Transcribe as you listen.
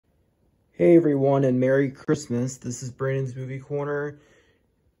Hey everyone, and Merry Christmas. This is Brandon's Movie Corner,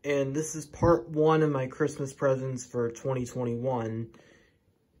 and this is part one of my Christmas presents for 2021.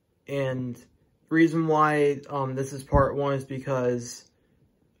 And the reason why this is part one is because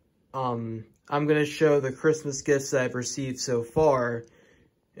I'm going to show the Christmas gifts that I've received so far,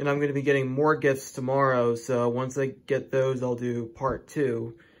 and I'm going to be getting more gifts tomorrow, so once I get those, I'll do part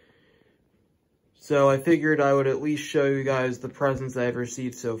two. So I figured I would at least show you guys the presents I've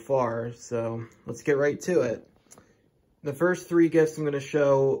received so far. So let's get right to it. The first three gifts I'm going to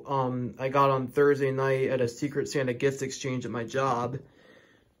show, I got on Thursday night at a Secret Santa gift exchange at my job.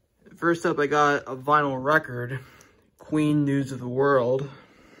 First up, I got a vinyl record, Queen News of the World.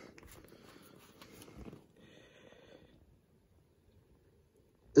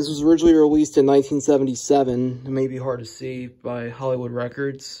 This was originally released in 1977. It may be hard to see by Hollywood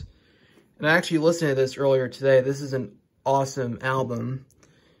Records. And I actually listened to this earlier today. This is an awesome album.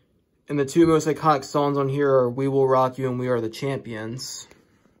 And the two most iconic songs on here are We Will Rock You and We Are the Champions.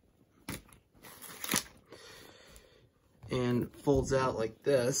 And it folds out like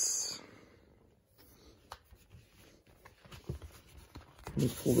this. Let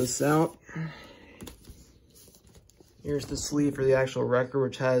me pull this out. Here's the sleeve for the actual record,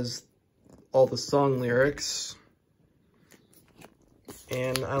 which has all the song lyrics.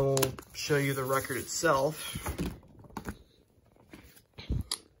 And I will show you the record itself.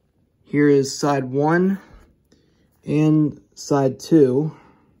 Here is side 1 and side 2.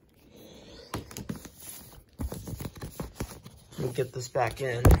 Let me get this back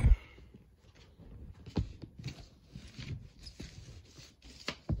in.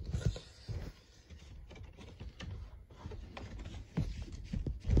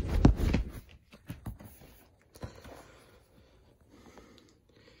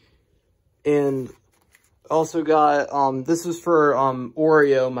 And also got, this is for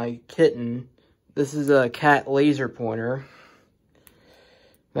Oreo, my kitten. This is a cat laser pointer.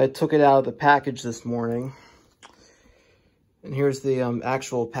 I took it out of the package this morning. And here's the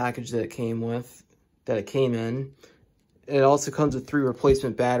actual package that it came with, that it came in. It also comes with 3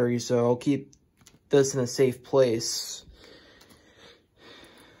 replacement batteries, so I'll keep this in a safe place.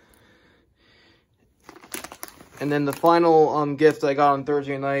 And then the final gift I got on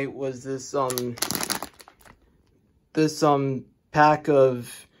Thursday night was this pack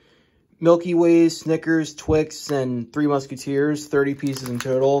of Milky Ways, Snickers, Twix, and 3 Musketeers, 30 pieces in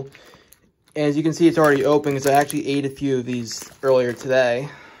total. And as you can see, it's already open because I actually ate a few of these earlier today.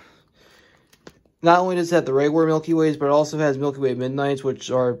 Not only does it have the regular Milky Ways, but it also has Milky Way Midnights, which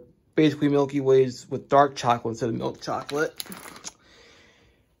are basically Milky Ways with dark chocolate instead of milk chocolate.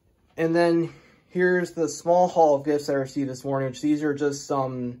 And then here's the small haul of gifts I received this morning, which these are just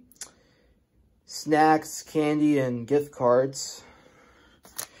some snacks, candy, and gift cards.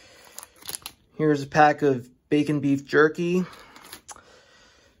 Here's a pack of bacon beef jerky.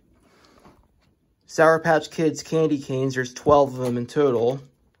 Sour Patch Kids candy canes, there's 12 of them in total.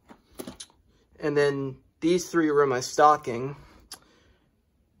 And then these 3 are in my stocking.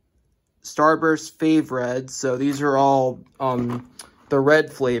 Starburst Fave Reds, so these are all the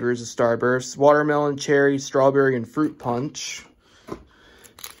red flavors of Starburst: watermelon, cherry, strawberry, and fruit punch.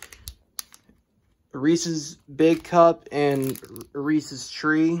 Reese's Big Cup and Reese's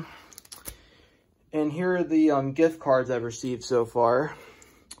Tree. And here are the gift cards I've received so far.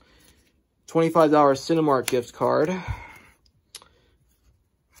 $25 Cinemark gift card.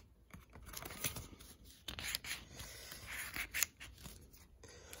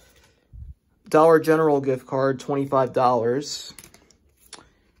 Dollar General gift card, $25.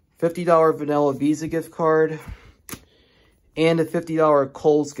 $50 Vanilla Visa gift card, and a $50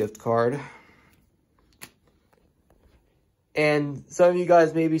 Kohl's gift card. And some of you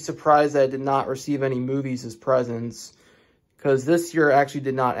guys may be surprised that I did not receive any movies as presents, because this year I actually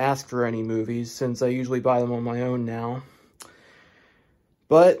did not ask for any movies, since I usually buy them on my own now.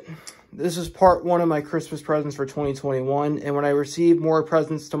 But this is part one of my Christmas presents for 2021, and when I receive more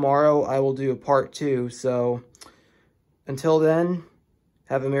presents tomorrow, I will do a part 2. So until then,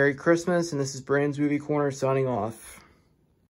 have a Merry Christmas, and this is Brandon's Movie Corner signing off.